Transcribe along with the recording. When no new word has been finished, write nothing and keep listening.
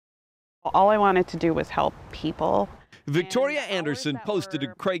All I wanted to do was help people. Victoria And hours Anderson that posted to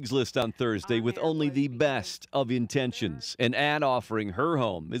were Craigslist on Thursday on with there only was the because best of intentions, an ad offering her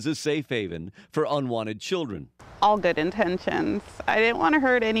home as a safe haven for unwanted children. all good intentions. I didn't want to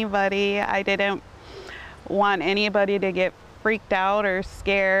hurt anybody. I didn't want anybody to get freaked out or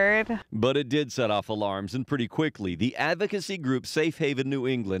scared. But it did set off alarms, and pretty quickly, the advocacy group Safe Haven New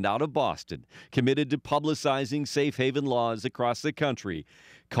England out of Boston, committed to publicizing safe haven laws across the country,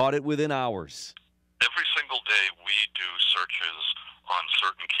 caught it within hours. Every single day we do searches on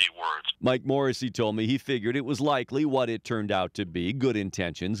certain keywords. Mike Morrissey told me he figured it was likely what it turned out to be, good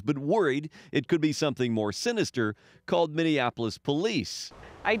intentions, but worried it could be something more sinister, called Minneapolis police.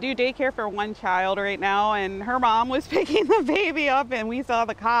 I do daycare for one child right now, and her mom was picking the baby up, and we saw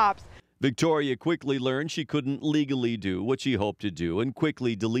the cops. Victoria quickly learned she couldn't legally do what she hoped to do and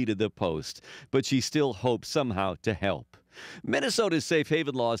quickly deleted the post, but she still hoped somehow to help. Minnesota's safe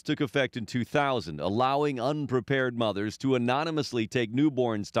haven laws took effect in 2000, allowing unprepared mothers to anonymously take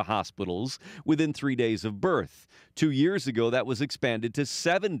newborns to hospitals within 3 days of birth. 2 years ago, that was expanded to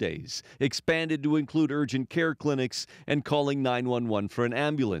 7 days, expanded to include urgent care clinics and calling 911 for an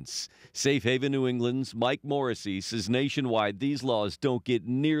ambulance. Safe Haven New England's Mike Morrissey says nationwide these laws don't get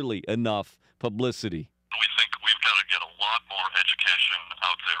nearly enough publicity. We think we've got to get a lot more education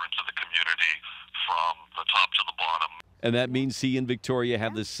out there into the community from the top to the bottom. And that means he and Victoria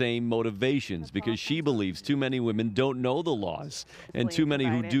have the same motivations because she believes too many women don't know the laws, and too many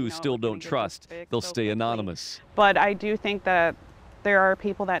who do still don't trust they'll stay anonymous. But I do think that there are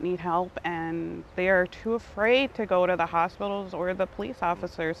people that need help, and they are too afraid to go to the hospitals or the police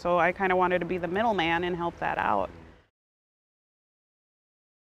officers. So I kind of wanted to be the middleman and help that out.